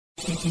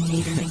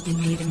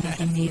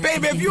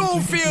Baby, if you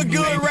don't feel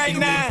good right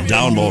now,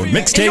 download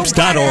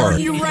mixtapes.org.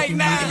 You right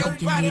now,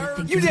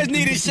 you just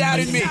need to shout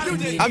at me.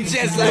 I'm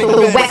just like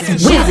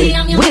Baby,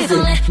 I'm your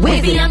excellent.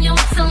 Baby, I'm your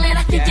excellent.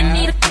 I think you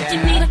need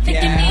your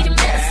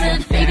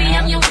medicine. Baby,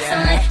 I'm your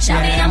excellent.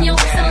 Shawty, I'm your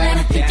excellent.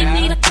 I think you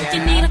need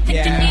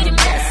your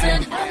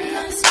medicine.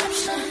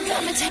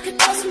 Come and take a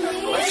dose of me.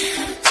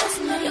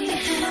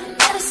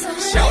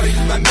 Shawty,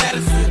 you my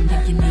medicine.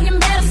 Your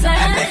medicine.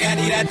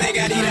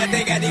 I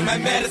think I need my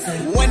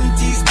medicine. 1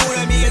 teaspoon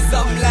of me is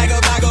something like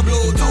a bag of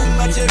blue. Too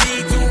much of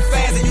me, too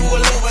fast, and you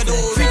will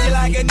overdose. Treat you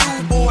like a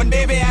newborn,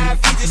 baby, I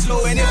feed you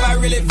slow. And if I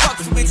really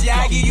fucks with you,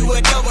 I give you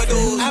a double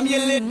dose. I'm your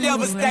little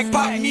devil stack,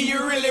 pop me, you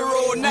really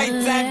roll.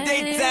 Nighttime,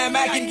 daytime,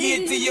 I can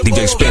get to your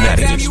DJ spin at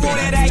it. Anytime you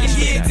want it, I can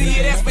get to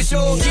you, that's for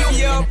sure. Keep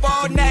you up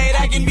all night,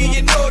 I can be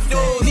your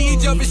no-dose.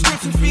 Need your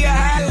prescription for your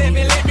high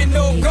level, let me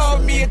know. Call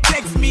me or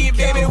text me,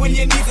 baby, when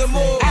you need some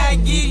more. I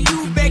get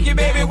you back, your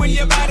baby, when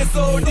your body's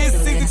so. This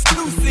is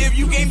exclusive,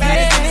 you can't buy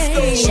it in the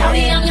store.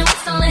 Shawty, I'm your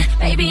excellent.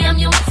 Baby, I'm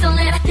your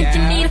excellent. I think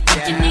you need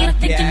your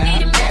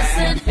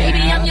medicine.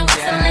 Baby, I'm your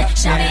excellent.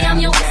 Shawty, I'm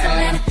your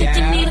excellent. I think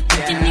you need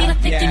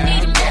your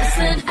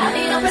medicine. I'll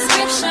be your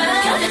prescription.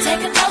 Come and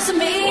take a dose of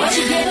me. Once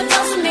you get a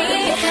dose of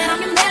me,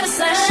 I'm your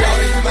medicine.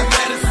 Shawty, you my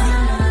medicine.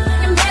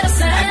 Your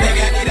medicine. I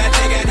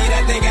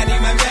think I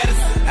need my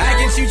medicine. I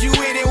can shoot you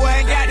anywhere,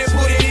 ain't got to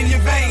put it in your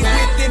veins.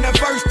 Within the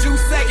first 2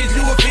 seconds,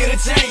 you will feel the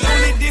change.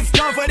 Only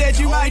discomfort that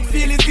you might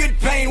feel is good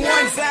pain.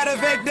 One side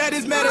effect of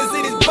this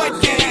medicine is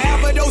butt gain.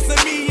 Have a dose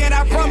of me, and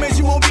I promise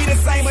you won't be the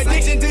same.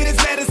 Addiction to this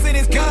medicine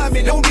is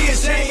coming, don't be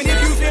ashamed. And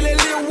if you feel a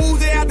little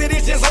woozy after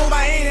this, just hold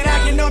my hand, and I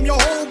can numb your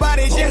whole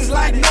body just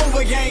like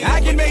Novocaine.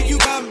 I can make you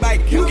come back,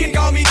 you can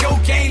call me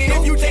cocaine. And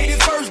if you take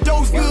this first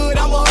dose good,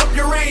 I'ma up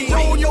your range.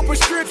 On your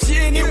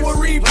prescription, it will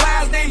read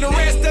Plies. Name the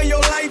rest of your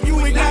life, you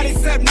ain't not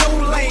accept no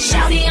lane.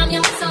 Shawty, I'm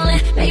your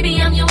excellent. Baby,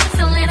 I'm your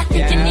excellent. I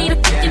think you need your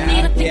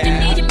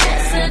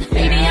medicine.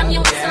 Baby, I'm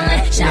your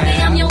excellent. Shawty,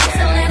 I'm your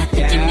excellent. I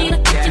think you need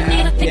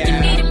your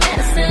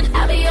medicine.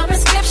 I'll be your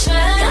prescription.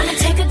 Come and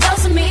take a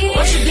dose of me.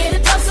 Once you get a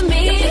dose of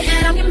me,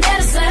 I'm your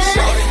medicine.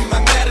 Shawty, you my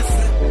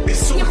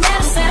medicine. Your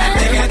medicine. I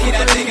think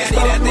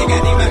I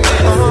need my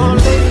medicine. Oh,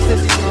 ladies,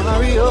 this is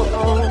Mario.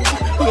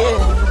 Yeah.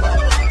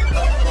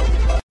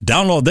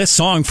 Download this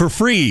song for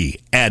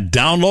free at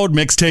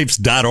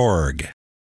downloadmixtapes.org.